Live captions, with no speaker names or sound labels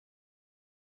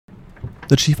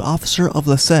The chief officer of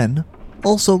the Seyne,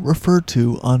 also referred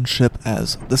to on ship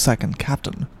as the second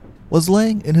captain, was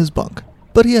laying in his bunk,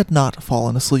 but he had not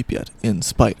fallen asleep yet in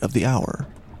spite of the hour.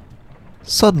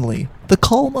 Suddenly, the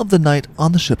calm of the night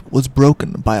on the ship was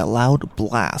broken by a loud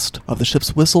blast of the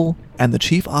ship's whistle, and the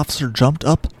chief officer jumped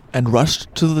up and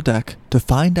rushed to the deck to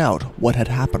find out what had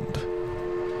happened.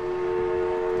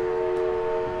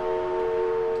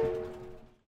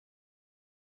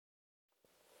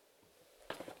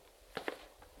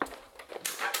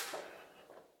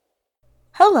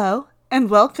 Hello, and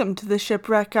welcome to the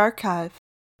Shipwreck Archive.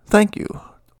 Thank you.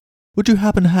 Would you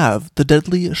happen to have the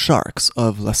deadly sharks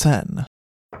of La Seyne?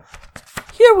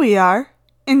 Here we are.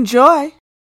 Enjoy!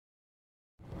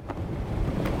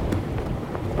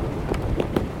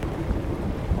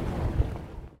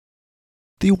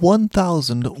 The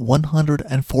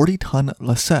 1,140-ton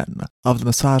La Seyne of the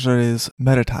Messageries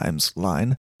Maritimes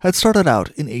line had started out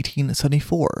in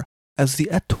 1874 as the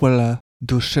Étoile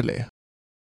du Chili.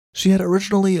 She had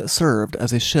originally served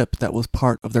as a ship that was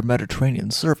part of their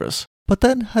Mediterranean service, but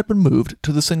then had been moved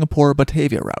to the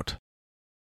Singapore-Batavia route.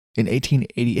 In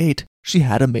 1888, she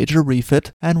had a major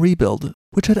refit and rebuild,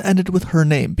 which had ended with her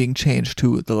name being changed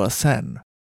to the La Seyne.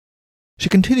 She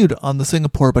continued on the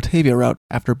Singapore-Batavia route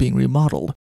after being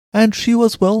remodeled, and she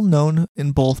was well known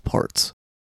in both ports.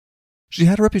 She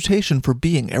had a reputation for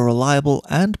being a reliable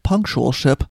and punctual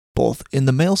ship, both in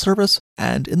the mail service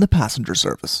and in the passenger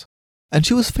service, and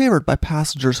she was favored by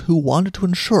passengers who wanted to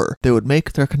ensure they would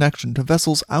make their connection to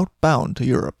vessels outbound to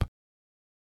Europe.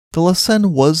 The La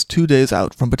Seyne was 2 days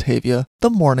out from Batavia the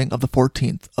morning of the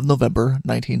 14th of November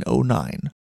 1909.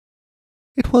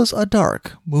 It was a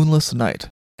dark, moonless night,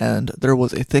 and there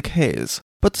was a thick haze,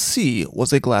 but the sea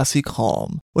was a glassy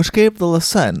calm, which gave the La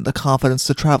Seyne the confidence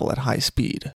to travel at high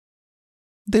speed.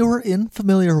 They were in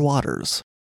familiar waters,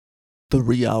 the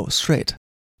Riau Strait,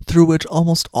 through which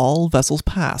almost all vessels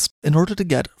passed in order to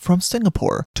get from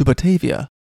Singapore to Batavia.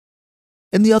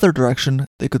 In the other direction,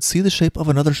 they could see the shape of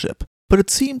another ship, but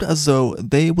it seemed as though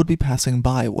they would be passing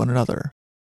by one another.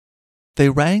 They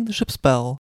rang the ship's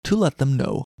bell to let them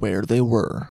know where they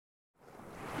were.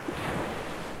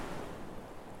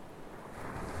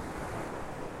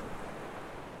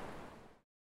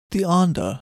 The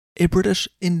Onda, a British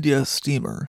India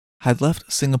steamer, had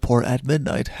left Singapore at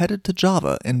midnight headed to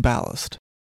Java in ballast.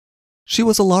 She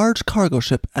was a large cargo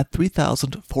ship at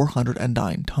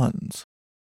 3,409 tons.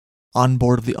 On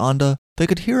board of the Onda, they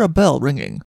could hear a bell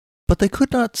ringing, but they could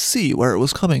not see where it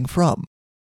was coming from.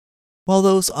 While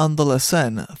those on the La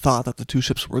Seyne thought that the two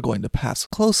ships were going to pass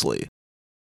closely,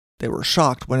 they were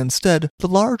shocked when instead the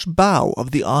large bow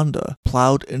of the Onda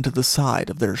plowed into the side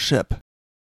of their ship.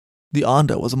 The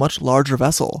Onda was a much larger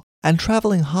vessel, and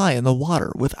traveling high in the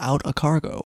water without a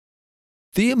cargo.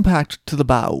 The impact to the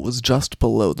bow was just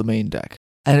below the main deck,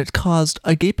 and it caused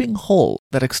a gaping hole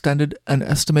that extended an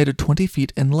estimated 20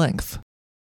 feet in length.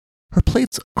 Her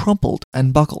plates crumpled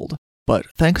and buckled, but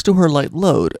thanks to her light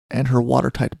load and her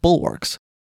watertight bulwarks,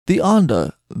 the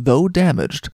Onda, though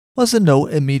damaged, was in no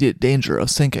immediate danger of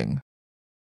sinking.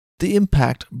 The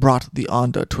impact brought the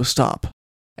Onda to a stop,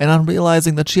 and on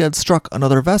realizing that she had struck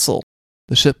another vessel,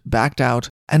 the ship backed out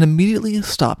and immediately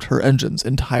stopped her engines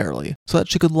entirely so that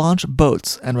she could launch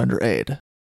boats and render aid.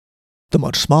 The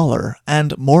much smaller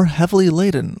and more heavily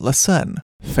laden La Seyne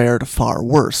fared far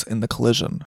worse in the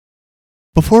collision.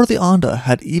 Before the Onda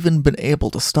had even been able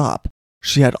to stop,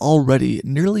 she had already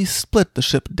nearly split the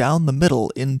ship down the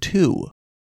middle in two.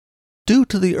 Due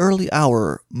to the early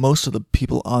hour, most of the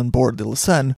people on board the La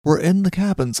Seyne were in the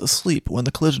cabins asleep when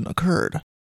the collision occurred.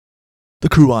 The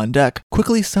crew on deck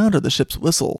quickly sounded the ship's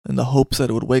whistle in the hopes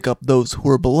that it would wake up those who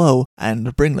were below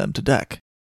and bring them to deck.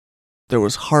 There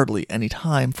was hardly any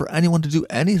time for anyone to do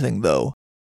anything, though.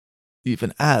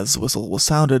 Even as the whistle was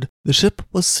sounded, the ship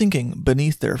was sinking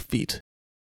beneath their feet.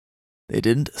 They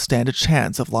didn't stand a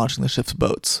chance of launching the ship's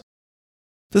boats.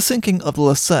 The sinking of the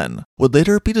La Seyne would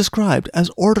later be described as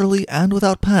orderly and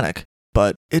without panic,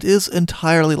 but it is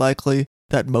entirely likely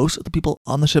that most of the people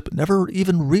on the ship never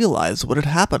even realized what had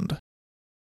happened.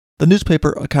 The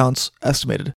newspaper accounts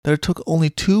estimated that it took only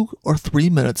 2 or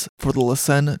 3 minutes for the La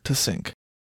Seyne to sink.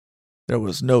 There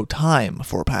was no time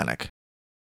for panic.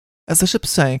 As the ship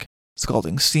sank,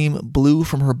 scalding steam blew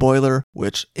from her boiler,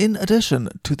 which, in addition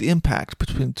to the impact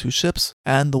between the two ships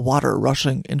and the water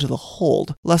rushing into the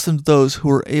hold, lessened those who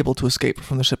were able to escape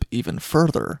from the ship even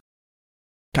further.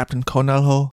 Captain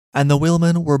Conelho and the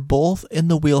wheelman were both in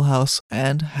the wheelhouse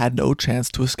and had no chance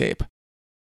to escape.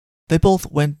 They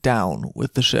both went down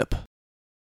with the ship.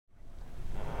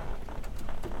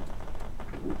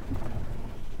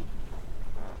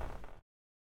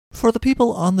 For the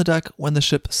people on the deck when the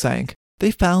ship sank,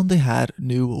 they found they had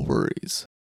new worries.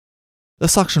 The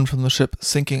suction from the ship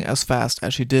sinking as fast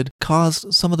as she did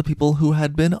caused some of the people who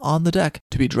had been on the deck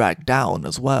to be dragged down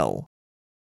as well.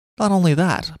 Not only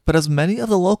that, but as many of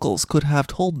the locals could have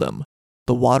told them,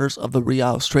 the waters of the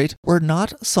Riau Strait were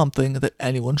not something that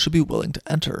anyone should be willing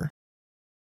to enter.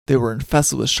 They were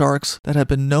infested with sharks that had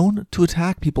been known to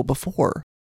attack people before.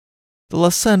 The La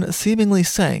Seyne seemingly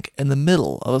sank in the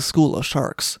middle of a school of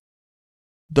sharks.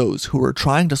 Those who were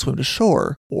trying to swim to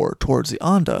shore, or towards the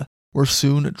Anda, were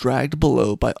soon dragged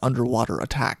below by underwater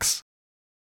attacks.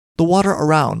 The water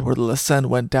around where the La Seyne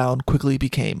went down quickly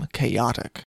became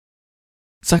chaotic.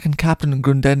 Second Captain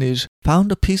Grundenij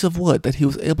found a piece of wood that he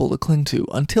was able to cling to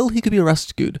until he could be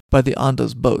rescued by the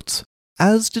Anda's boats,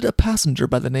 as did a passenger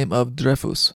by the name of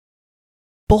Dreyfus.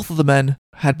 Both of the men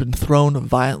had been thrown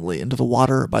violently into the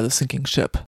water by the sinking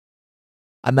ship.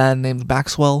 A man named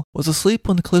Maxwell was asleep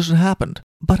when the collision happened,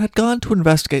 but had gone to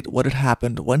investigate what had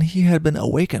happened when he had been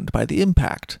awakened by the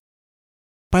impact.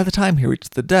 By the time he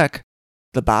reached the deck,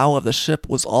 the bow of the ship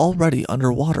was already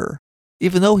under water.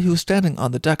 Even though he was standing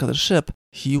on the deck of the ship,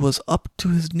 he was up to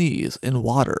his knees in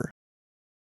water.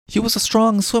 He was a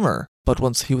strong swimmer, but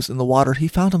once he was in the water he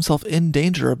found himself in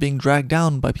danger of being dragged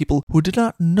down by people who did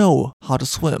not know how to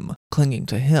swim, clinging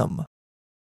to him.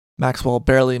 Maxwell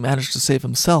barely managed to save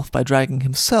himself by dragging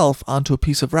himself onto a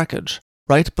piece of wreckage,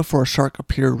 right before a shark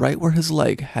appeared right where his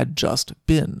leg had just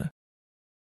been.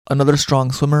 Another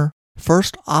strong swimmer,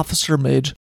 First Officer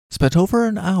Mage, spent over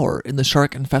an hour in the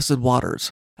shark-infested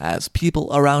waters, as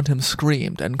people around him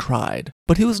screamed and cried,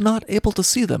 but he was not able to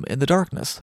see them in the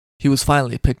darkness. He was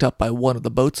finally picked up by one of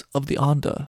the boats of the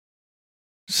Anda.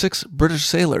 6 British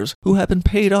sailors who had been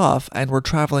paid off and were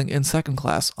traveling in second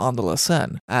class on the La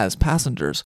Seyne as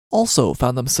passengers also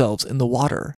found themselves in the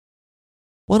water.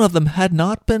 One of them had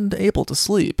not been able to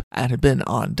sleep and had been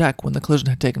on deck when the collision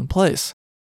had taken place.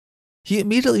 He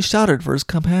immediately shouted for his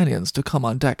companions to come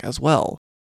on deck as well.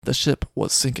 The ship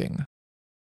was sinking.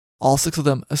 All 6 of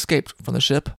them escaped from the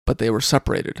ship, but they were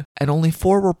separated, and only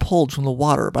 4 were pulled from the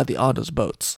water by the Anda's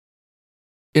boats.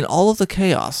 In all of the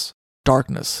chaos,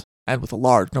 darkness, and with a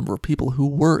large number of people who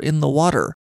were in the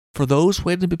water, for those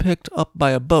waiting to be picked up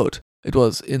by a boat, it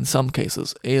was, in some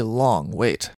cases, a long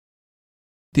wait.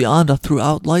 The Anda threw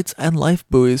out lights and life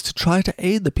buoys to try to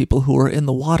aid the people who were in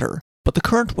the water, but the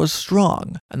current was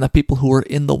strong, and the people who were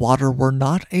in the water were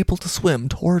not able to swim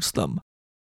towards them.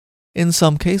 In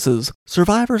some cases,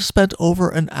 survivors spent over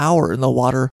an hour in the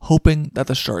water hoping that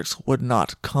the sharks would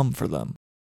not come for them.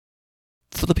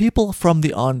 For the people from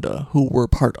the Anda who were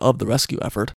part of the rescue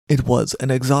effort, it was an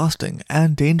exhausting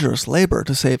and dangerous labor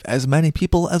to save as many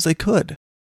people as they could.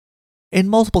 In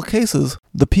multiple cases,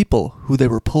 the people who they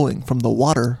were pulling from the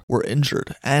water were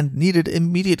injured and needed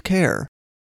immediate care.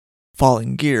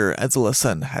 Falling gear as the La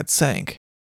Seyne had sank,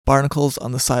 barnacles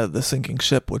on the side of the sinking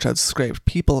ship which had scraped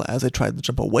people as they tried to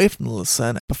jump away from the La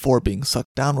Seyne before being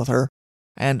sucked down with her,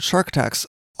 and shark attacks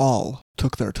all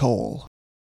took their toll.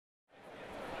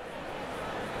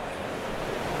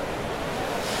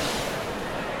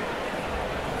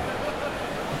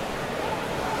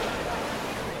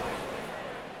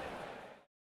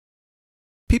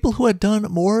 People who had done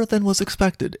more than was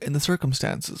expected in the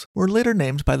circumstances were later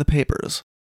named by the papers.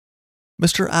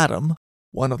 Mr. Adam,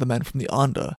 one of the men from the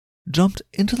Anda, jumped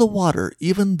into the water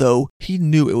even though he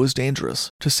knew it was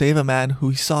dangerous to save a man who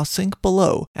he saw sink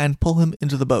below and pull him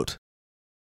into the boat.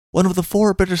 One of the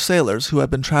 4 British sailors who had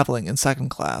been traveling in second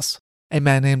class, a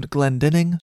man named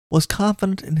Glendinning, was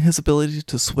confident in his ability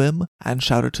to swim and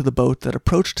shouted to the boat that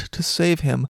approached to save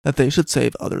him that they should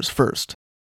save others first.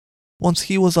 Once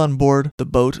he was on board the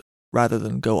boat, rather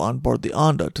than go on board the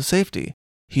Anda to safety,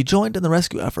 he joined in the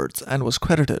rescue efforts and was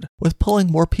credited with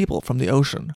pulling more people from the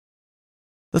ocean.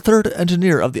 The 3rd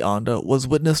engineer of the Anda was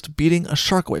witnessed beating a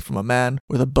shark away from a man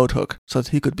with a boat hook so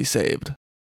that he could be saved.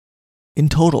 In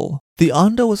total, the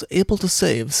Anda was able to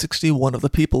save 61 of the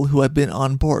people who had been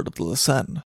on board of the La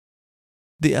Seyne.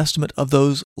 The estimate of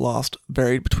those lost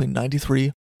varied between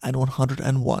 93 and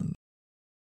 101.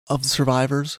 Of the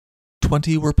survivors,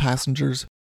 20 were passengers,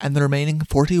 and the remaining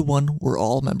 41 were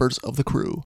all members of the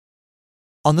crew.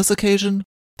 On this occasion,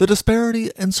 the disparity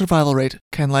in survival rate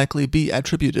can likely be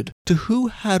attributed to who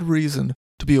had reason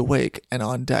to be awake and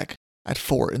on deck at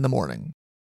 4 in the morning.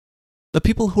 The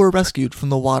people who were rescued from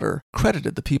the water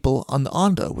credited the people on the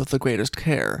Anda with the greatest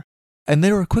care, and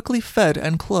they were quickly fed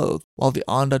and clothed while the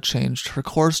Anda changed her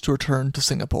course to return to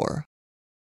Singapore.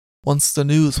 Once the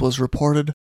news was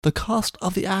reported, the cost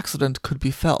of the accident could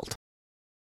be felt.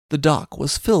 The dock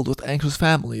was filled with anxious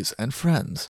families and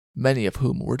friends, many of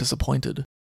whom were disappointed.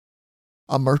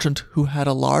 a merchant who had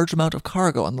a large amount of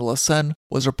cargo on the Seyne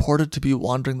was reported to be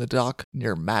wandering the dock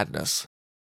near madness.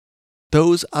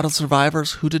 Those adult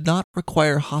survivors who did not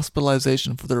require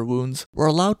hospitalization for their wounds were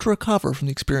allowed to recover from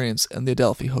the experience in the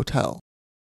Adelphi Hotel.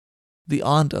 The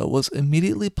Onda was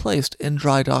immediately placed in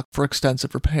dry dock for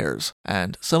extensive repairs,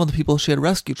 and some of the people she had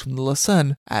rescued from the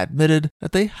Seyne admitted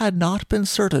that they had not been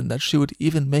certain that she would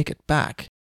even make it back.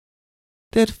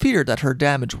 They had feared that her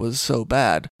damage was so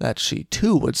bad that she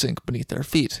too would sink beneath their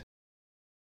feet.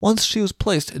 Once she was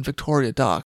placed in Victoria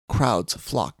Dock, crowds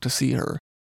flocked to see her,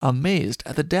 amazed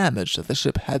at the damage that the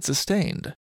ship had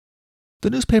sustained. The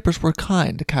newspapers were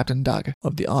kind to Captain Dag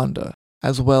of the Onda,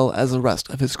 as well as the rest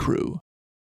of his crew.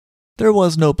 There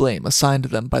was no blame assigned to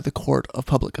them by the court of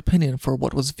public opinion for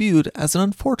what was viewed as an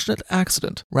unfortunate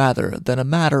accident rather than a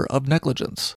matter of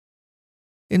negligence.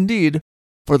 Indeed,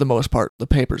 for the most part, the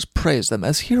papers praised them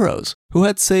as heroes who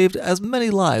had saved as many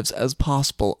lives as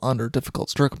possible under difficult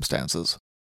circumstances.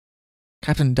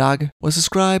 Captain Dag was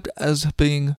described as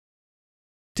being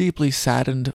deeply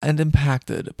saddened and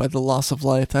impacted by the loss of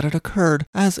life that had occurred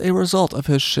as a result of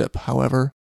his ship,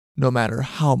 however, no matter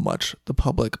how much the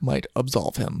public might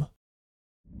absolve him.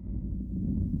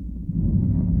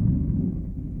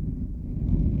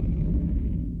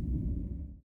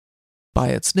 By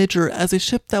its nature as a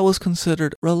ship that was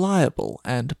considered reliable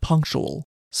and punctual,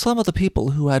 some of the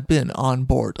people who had been on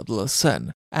board of the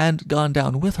Seyne and gone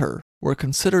down with her were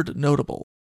considered notable.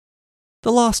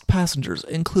 The lost passengers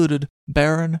included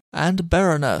Baron and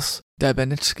Baroness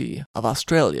Debenitsky of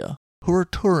Australia, who were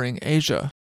touring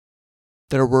Asia.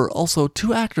 There were also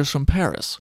 2 actors from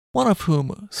Paris, one of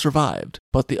whom survived,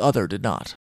 but the other did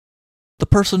not. The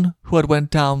person who had went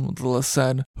down the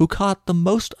Seyne who caught the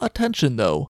most attention,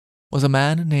 though, was a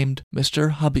man named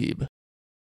Mr. Habib.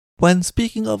 When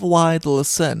speaking of why the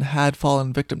Seyne had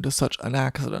fallen victim to such an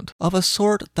accident, of a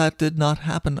sort that did not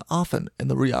happen often in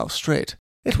the Riau Strait,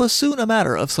 it was soon a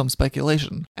matter of some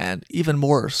speculation, and even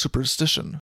more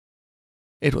superstition.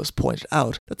 It was pointed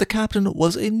out that the captain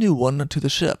was a new one to the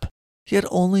ship. He had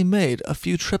only made a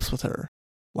few trips with her,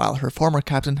 while her former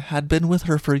captain had been with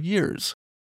her for years.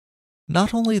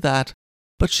 Not only that,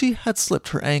 but she had slipped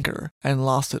her anchor and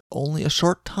lost it only a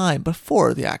short time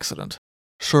before the accident,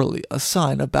 surely a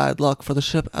sign of bad luck for the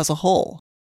ship as a whole.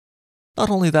 Not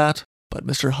only that, but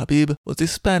Mr. Habib was a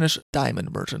Spanish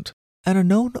diamond merchant, and a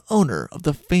known owner of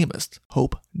the famous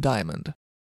Hope Diamond.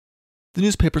 The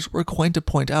newspapers were going to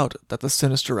point out that the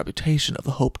sinister reputation of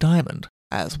the Hope Diamond,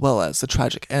 as well as the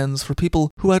tragic ends for people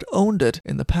who had owned it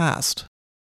in the past.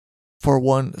 For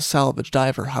one salvage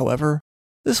diver, however,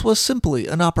 this was simply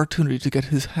an opportunity to get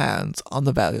his hands on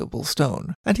the valuable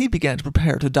stone, and he began to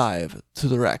prepare to dive to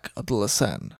the wreck of the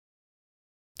Seyne.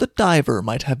 The diver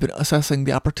might have been assessing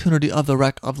the opportunity of the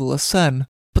wreck of the Seyne,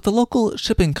 but the local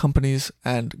shipping companies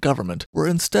and government were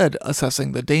instead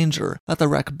assessing the danger that the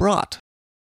wreck brought.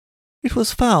 It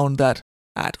was found that,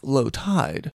 at low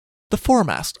tide, the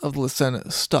foremast of the Seyne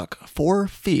stuck 4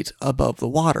 feet above the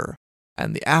water,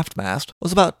 and the aftmast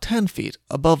was about 10 feet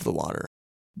above the water,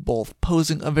 both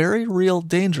posing a very real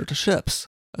danger to ships,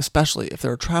 especially if they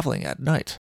were traveling at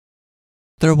night.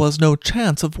 There was no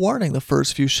chance of warning the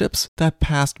first few ships that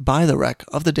passed by the wreck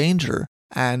of the danger,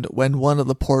 and when one of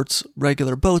the port's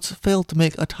regular boats failed to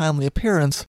make a timely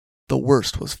appearance, the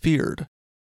worst was feared.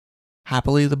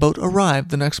 Happily, the boat arrived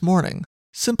the next morning,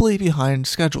 simply behind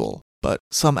schedule, but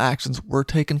some actions were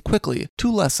taken quickly to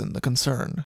lessen the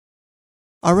concern.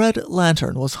 A red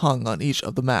lantern was hung on each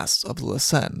of the masts of the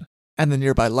Seyne, and the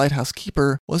nearby lighthouse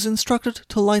keeper was instructed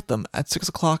to light them at 6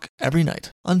 o'clock every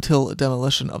night until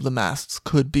demolition of the masts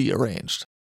could be arranged.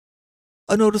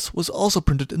 A notice was also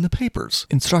printed in the papers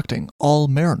instructing all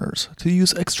mariners to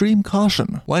use extreme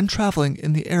caution when traveling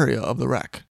in the area of the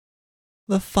wreck.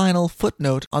 The final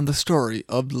footnote on the story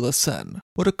of the Seyne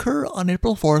would occur on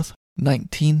April 4th,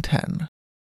 1910.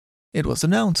 It was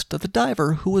announced that the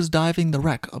diver who was diving the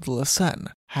wreck of the Seyne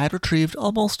had retrieved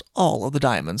almost all of the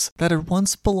diamonds that had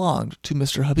once belonged to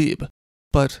Mr. Habib,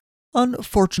 but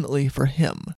unfortunately for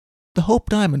him, the Hope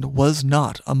Diamond was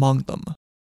not among them.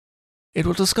 It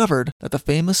was discovered that the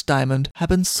famous diamond had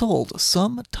been sold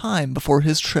some time before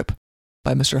his trip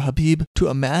by Mr. Habib to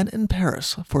a man in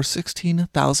Paris for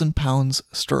 £16,000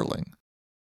 sterling.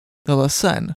 The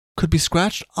Seyne could be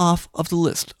scratched off of the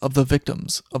list of the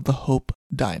victims of the Hope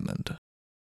Diamond.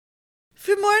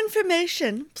 For more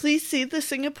information, please see the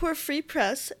Singapore Free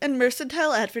Press and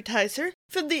Mercantile Advertiser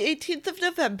from the 18th of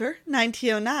November,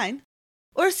 1909,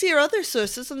 or see our other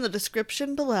sources in the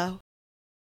description below.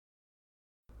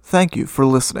 Thank you for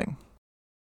listening.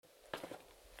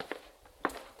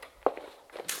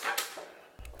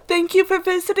 Thank you for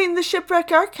visiting the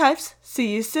Shipwreck Archives.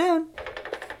 See you soon.